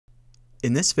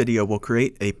In this video, we'll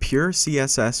create a pure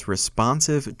CSS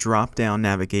responsive drop-down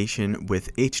navigation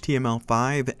with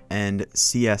HTML5 and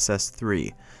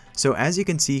CSS3. So as you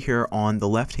can see here on the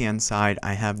left-hand side,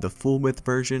 I have the full width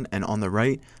version, and on the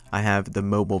right, I have the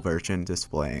mobile version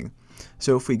displaying.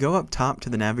 So if we go up top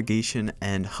to the navigation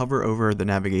and hover over the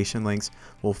navigation links,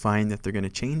 we'll find that they're going to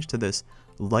change to this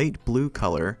light blue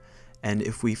color. And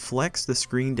if we flex the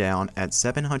screen down at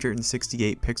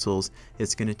 768 pixels,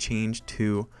 it's going to change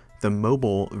to the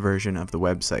mobile version of the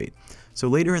website. So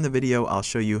later in the video, I'll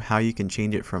show you how you can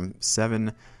change it from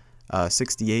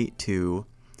 768 to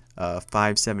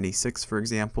 576, for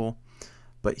example.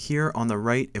 But here on the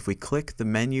right, if we click the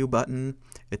menu button,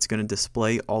 it's going to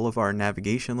display all of our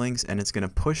navigation links, and it's going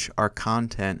to push our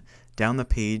content down the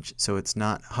page so it's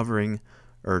not hovering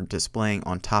or displaying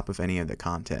on top of any of the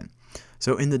content.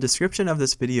 So in the description of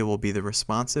this video will be the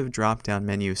responsive drop-down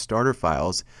menu starter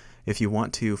files if you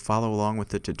want to follow along with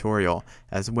the tutorial,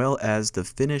 as well as the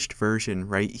finished version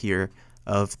right here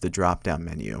of the drop-down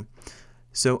menu.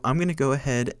 So I'm going to go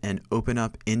ahead and open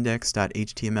up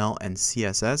index.html and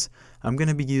CSS. I'm going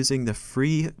to be using the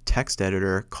free text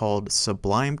editor called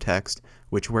Sublime Text,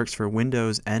 which works for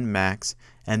Windows and Macs,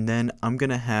 and then I'm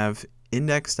going to have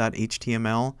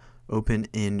index.html open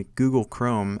in Google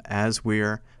Chrome as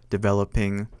we're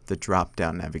developing the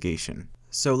drop-down navigation.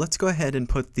 So let's go ahead and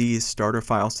put these starter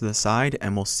files to the side,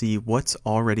 and we'll see what's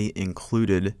already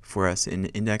included for us in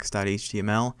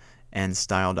index.html and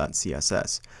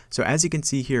style.css. So as you can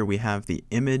see here, we have the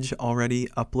image already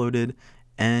uploaded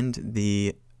and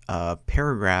the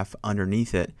paragraph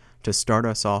underneath it to start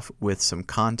us off with some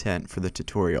content for the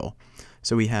tutorial.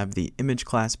 So we have the image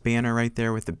class banner right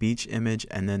there with the beach image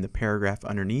and then the paragraph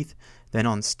underneath. Then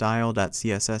on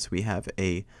style.css we have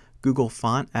a Google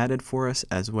font added for us,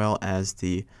 as well as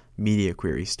the media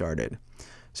query started.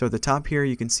 So at the top here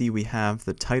you can see we have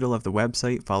the title of the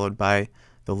website followed by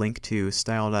the link to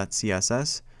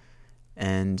style.css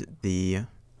and the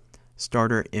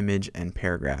starter image and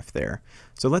paragraph there.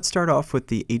 So let's start off with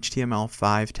the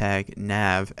HTML5 tag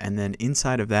nav, and then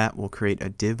inside of that we'll create a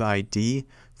div ID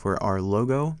for our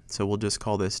logo. So we'll just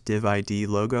call this div ID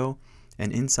logo,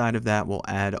 and inside of that we'll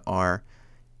add our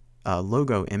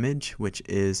logo image, which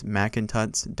is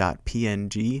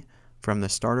macintuts.png from the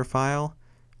starter file,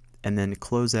 and then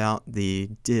close out the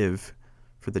div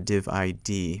for the div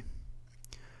ID.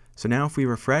 So now if we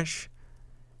refresh,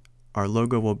 our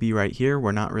logo will be right here.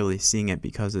 We're not really seeing it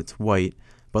because it's white,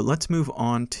 but let's move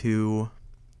on to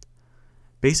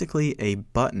basically a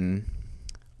button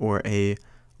or a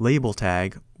label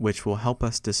tag, which will help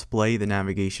us display the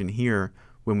navigation here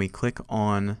when we click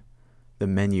on the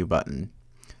menu button.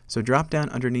 So drop down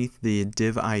underneath the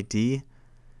div ID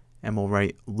and we'll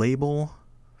write label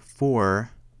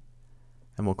for,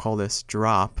 and we'll call this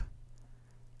drop,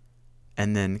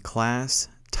 and then class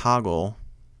toggle,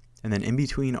 and then in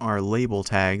between our label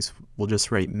tags we'll just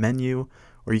write menu,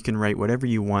 or you can write whatever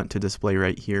you want to display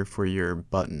right here for your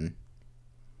button.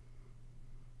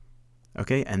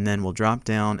 Okay, and then we'll drop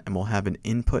down and we'll have an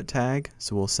input tag,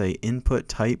 so we'll say input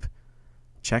type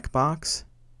checkbox,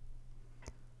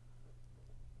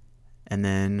 and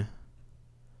then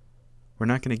we're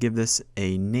not going to give this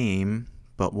a name,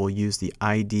 but we'll use the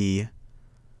ID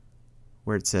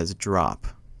where it says drop,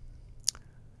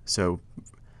 so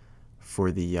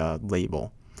for the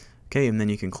label. Okay, and then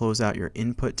you can close out your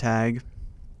input tag,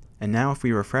 and now if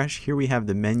we refresh, here we have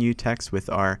the menu text with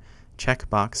our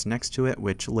checkbox next to it,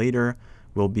 which later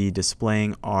will be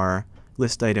displaying our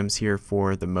list items here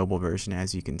for the mobile version,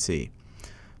 as you can see.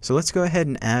 So let's go ahead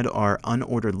and add our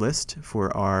unordered list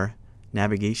for our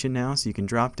navigation now. So you can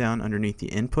drop down underneath the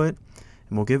input,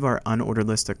 and we'll give our unordered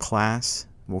list a class.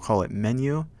 We'll call it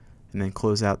menu, and then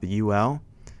close out the UL,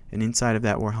 and inside of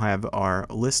that we'll have our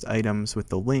list items with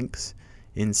the links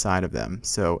inside of them.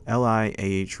 So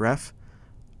li-ahref,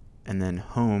 and then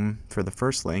home for the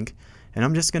first link, and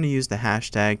I'm just going to use the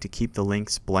hashtag to keep the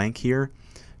links blank here.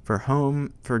 For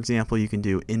home, for example, you can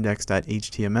do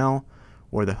index.html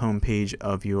or the home page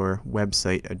of your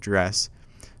website address.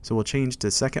 So we'll change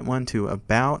the second one to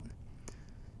about,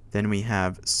 then we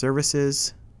have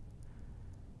services,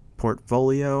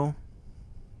 portfolio,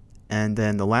 and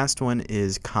then the last one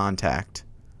is contact.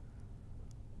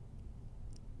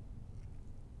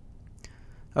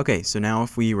 Okay, so now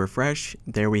if we refresh,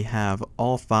 there we have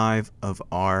all 5 of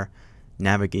our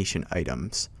navigation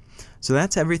items. So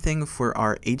that's everything for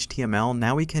our HTML.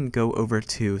 Now we can go over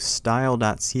to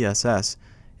style.css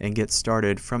and get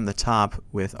started from the top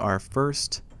with our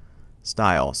first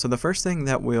style. So the first thing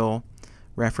that we'll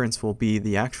reference will be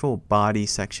the actual body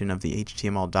section of the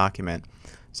HTML document.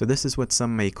 So this is what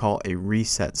some may call a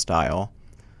reset style.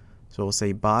 So we'll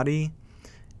say body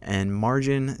and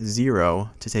margin 0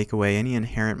 to take away any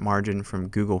inherent margin from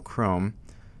Google Chrome.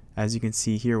 As you can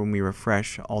see here, when we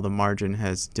refresh, all the margin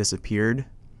has disappeared.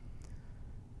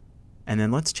 And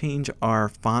then let's change our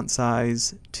font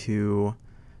size to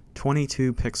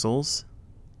 22 pixels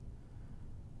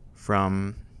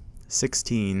from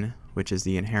 16, which is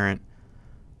the inherent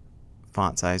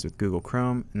font size with Google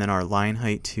Chrome, and then our line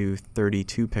height to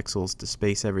 32 pixels to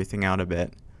space everything out a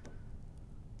bit.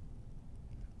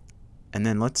 And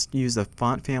then let's use the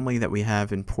font family that we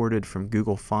have imported from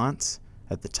Google Fonts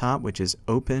at the top, which is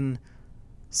Open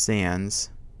Sans,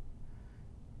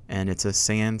 and it's a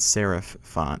sans serif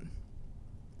font.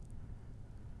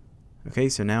 Okay,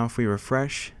 so now if we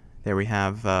refresh, there we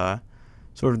have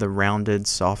sort of the rounded,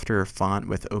 softer font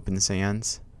with Open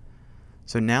Sans.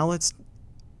 So now let's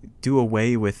do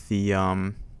away with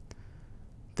the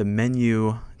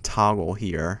menu toggle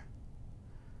here.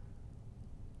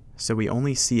 So we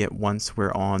only see it once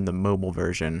we're on the mobile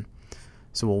version.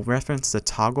 So we'll reference the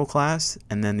toggle class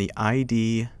and then the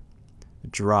ID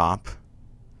drop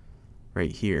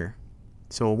right here.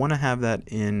 So we'll want to have that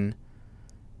in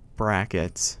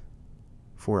brackets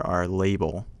for our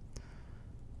label.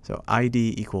 So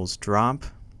ID equals drop,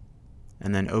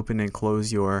 and then open and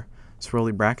close your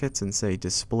swirly brackets and say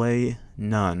display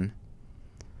none.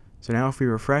 So now if we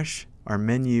refresh, our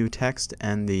menu text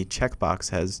and the checkbox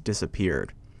has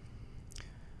disappeared.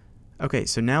 Okay,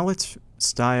 so now let's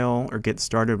style or get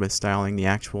started with styling the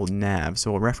actual nav.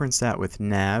 So we'll reference that with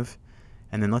nav,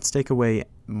 and then let's take away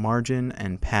margin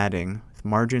and padding with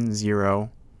margin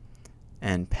 0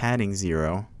 and padding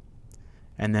 0,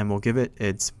 and then we'll give it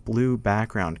its blue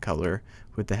background color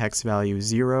with the hex value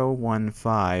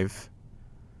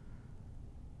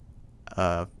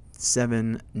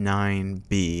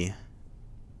 01579B.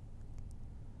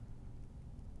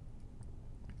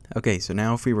 Okay, so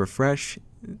now if we refresh,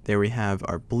 there we have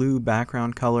our blue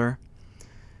background color,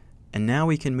 and now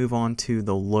we can move on to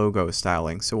the logo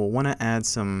styling. So we'll want to add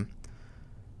some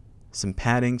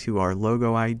padding to our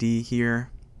logo ID here,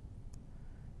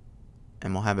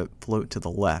 and we'll have it float to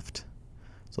the left.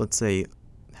 So let's say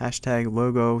hashtag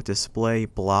logo display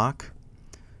block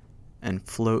and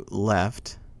float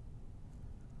left,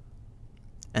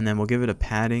 and then we'll give it a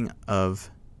padding of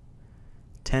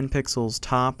 10 pixels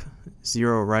top,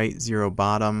 0 right, 0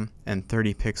 bottom, and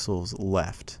 30 pixels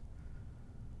left.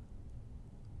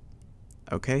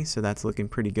 Okay, so that's looking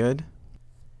pretty good.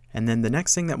 And then the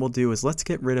next thing that we'll do is let's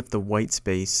get rid of the white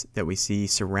space that we see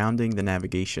surrounding the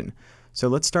navigation. So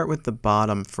let's start with the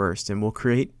bottom first, and we'll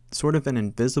create sort of an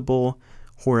invisible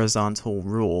horizontal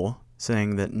rule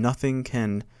saying that nothing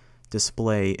can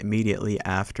display immediately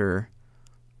after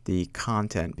the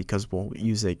content because we'll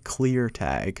use a clear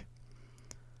tag.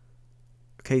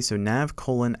 Okay, so nav :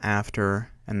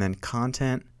 after, and then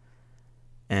content,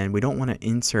 and we don't want to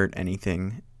insert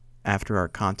anything after our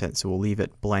content, so we'll leave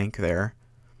it blank there.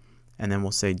 And then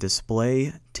we'll say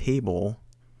display table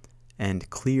and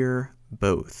clear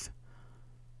both.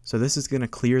 So this is going to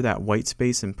clear that white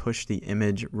space and push the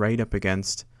image right up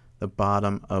against the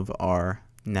bottom of our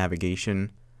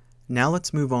navigation. Now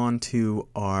let's move on to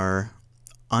our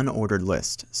unordered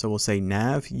list. So we'll say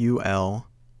nav ul,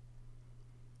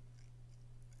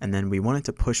 and then we want it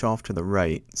to push off to the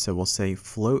right, so we'll say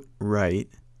float right.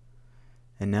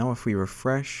 And now if we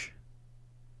refresh,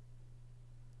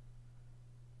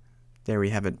 there we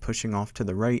have it pushing off to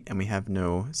the right, and we have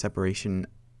no separation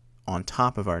on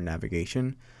top of our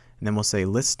navigation. And then we'll say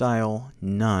list style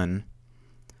none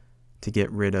to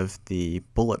get rid of the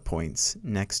bullet points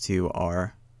next to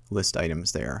our list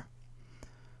items there.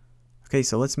 Okay,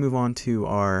 so let's move on to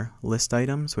our list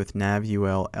items with nav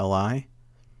ul li.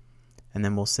 And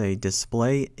then we'll say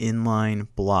display inline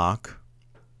block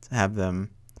to have them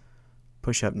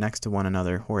push up next to one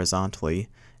another horizontally,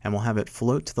 and we'll have it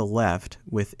float to the left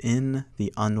within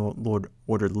the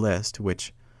unordered list,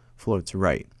 which floats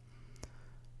right.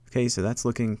 Okay, so that's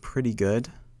looking pretty good.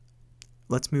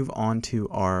 Let's move on to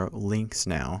our links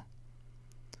now.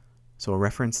 So we'll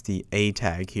reference the A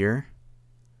tag here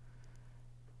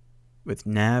with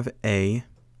nav A,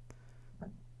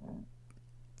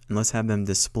 and let's have them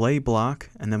display block,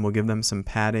 and then we'll give them some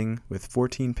padding with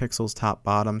 14 pixels top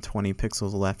bottom, 20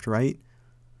 pixels left right.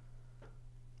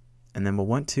 And then we'll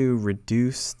want to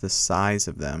reduce the size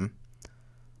of them.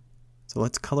 So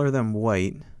let's color them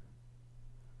white,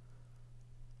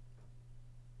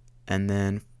 and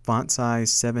then font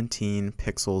size 17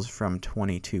 pixels from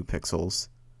 22 pixels.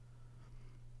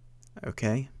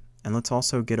 Okay, and let's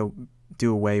also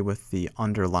do away with the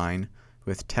underline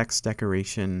with text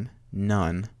decoration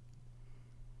none.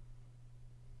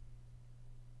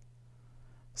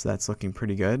 So that's looking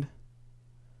pretty good.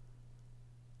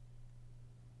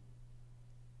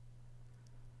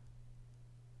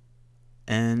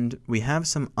 And we have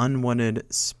some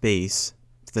unwanted space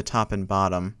to the top and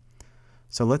bottom.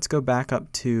 So let's go back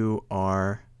up to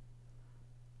our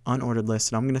unordered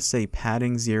list, and I'm going to say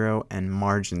padding 0 and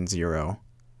margin 0.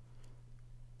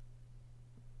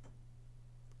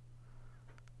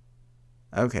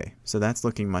 Okay, so that's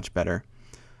looking much better.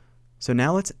 So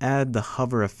now let's add the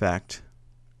hover effect.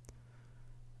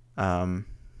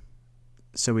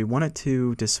 So we want it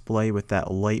to display with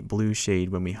that light blue shade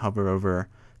when we hover over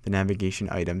the navigation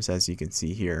items, as you can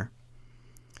see here.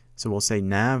 So we'll say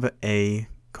nav a :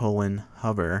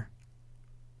 hover,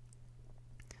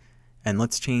 and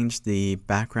let's change the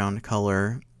background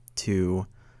color to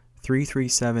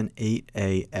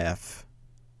 3378AF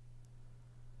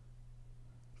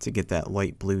to get that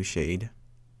light blue shade.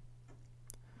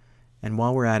 And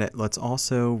while we're at it, let's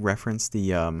also reference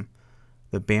the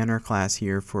banner class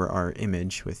here for our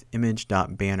image with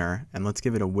image.banner, and let's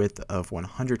give it a width of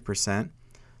 100%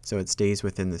 so it stays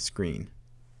within the screen.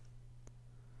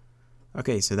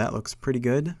 Okay, so that looks pretty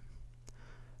good.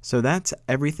 So that's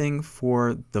everything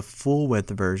for the full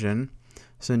width version.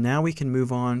 So now we can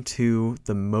move on to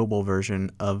the mobile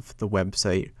version of the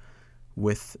website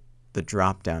with the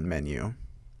drop-down menu.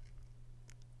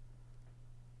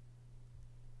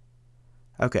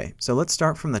 Okay, so let's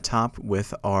start from the top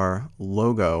with our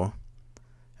logo,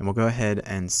 and we'll go ahead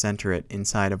and center it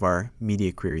inside of our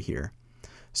media query here.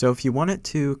 So if you want it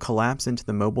to collapse into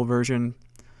the mobile version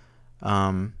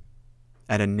at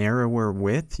a narrower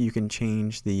width, you can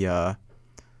change the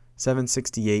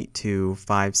 768 to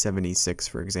 576,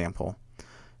 for example.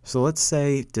 So let's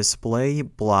say display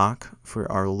block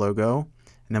for our logo,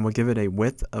 and then we'll give it a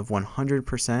width of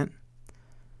 100%.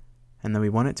 And then we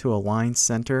want it to align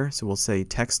center, so we'll say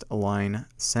text align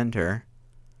center.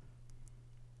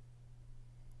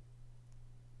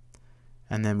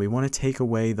 And then we want to take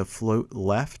away the float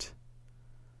left.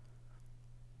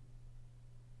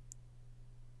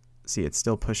 See, it's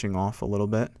still pushing off a little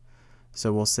bit.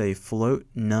 So we'll say float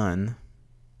none.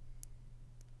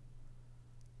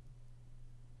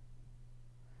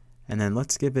 And then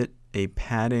let's give it a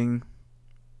padding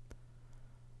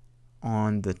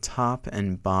on the top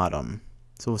and bottom.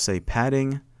 So we'll say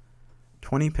padding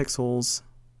 20 pixels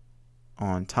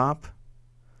on top,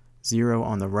 0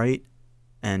 on the right,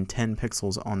 and 10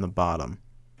 pixels on the bottom.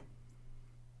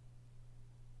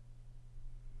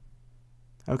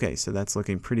 Okay, so that's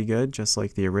looking pretty good, just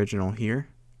like the original here.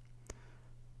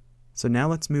 So now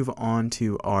let's move on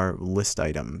to our list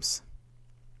items.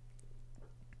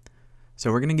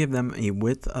 So we're going to give them a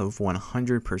width of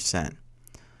 100%.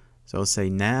 So we'll say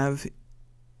nav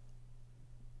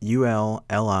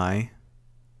ULLI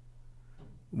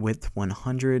width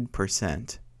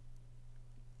 100%.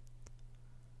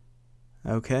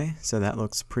 Okay, so that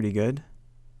looks pretty good.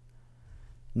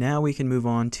 Now we can move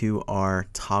on to our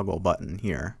toggle button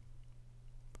here.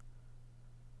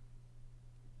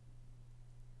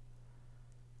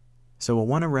 So we'll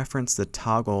want to reference the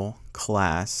toggle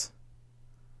class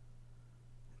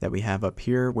that we have up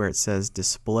here where it says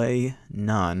display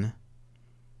none.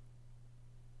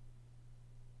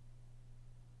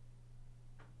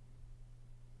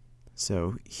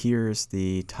 So here's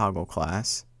the toggle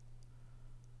class.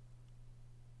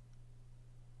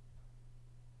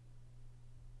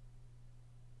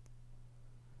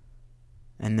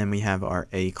 And then we have our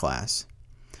A class.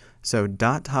 So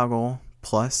 .toggle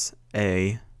plus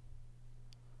A,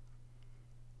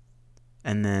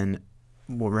 and then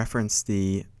we'll reference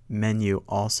the menu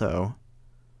also,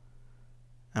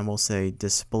 and we'll say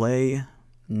display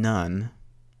none.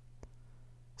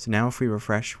 So now if we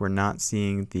refresh, we're not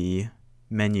seeing the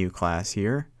menu class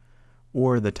here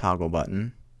or the toggle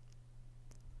button.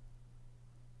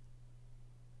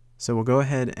 So we'll go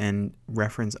ahead and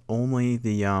reference only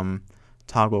the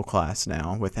toggle class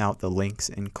now without the links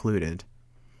included.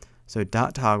 So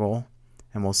 .toggle,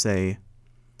 and we'll say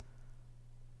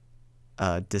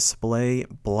display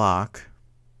block,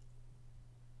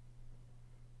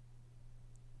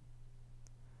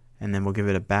 and then we'll give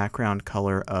it a background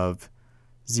color of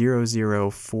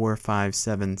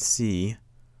 00457C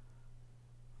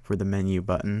for the menu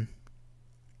button.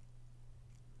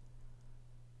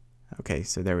 Okay,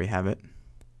 so there we have it.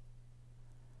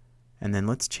 And then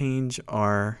let's change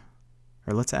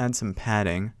let's add some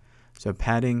padding. So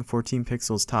padding 14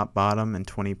 pixels top bottom and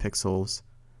 20 pixels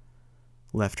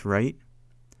left right.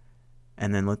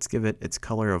 And then let's give it its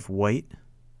color of white.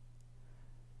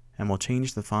 And we'll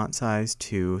change the font size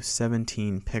to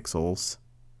 17 pixels.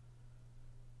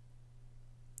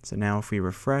 So now if we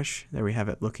refresh, there we have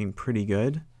it looking pretty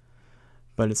good,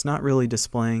 but it's not really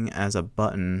displaying as a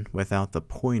button without the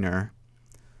pointer.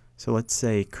 So let's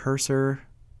say cursor,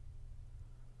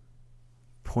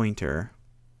 pointer.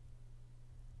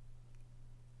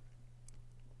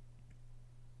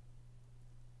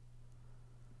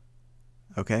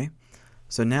 Okay,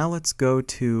 so now let's go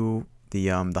to the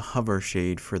hover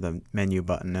shade for the menu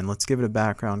button, and let's give it a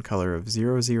background color of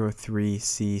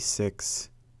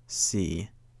 003C6C.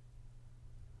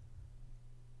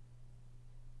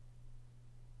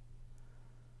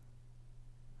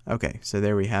 Okay, so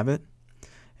there we have it.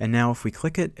 And now if we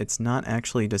click it, it's not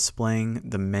actually displaying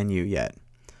the menu yet.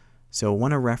 So I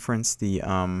want to reference the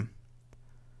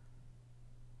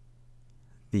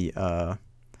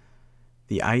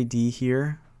ID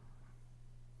here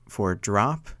for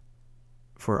drop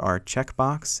for our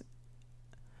checkbox,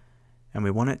 and we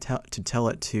want it to tell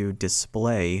it to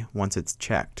display once it's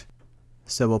checked.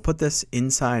 So we'll put this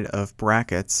inside of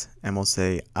brackets and we'll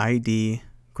say ID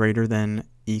greater than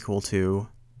equal to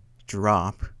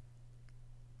drop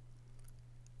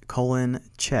colon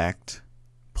checked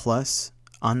plus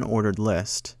unordered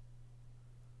list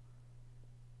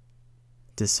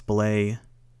display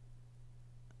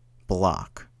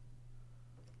block.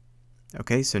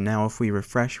 Okay, so now if we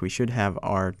refresh, we should have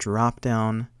our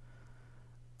drop-down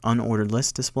unordered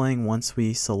list displaying once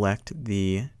we select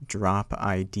the drop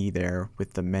ID there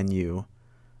with the menu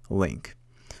link.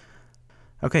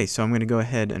 Okay, so I'm going to go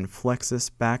ahead and flex this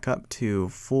back up to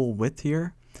full width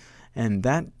here. And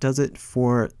that does it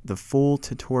for the full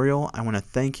tutorial. I want to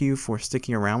thank you for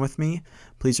sticking around with me.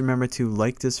 Please remember to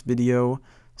like this video,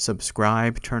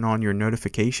 subscribe, turn on your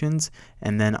notifications,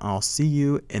 and then I'll see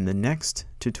you in the next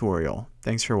tutorial.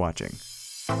 Thanks for watching.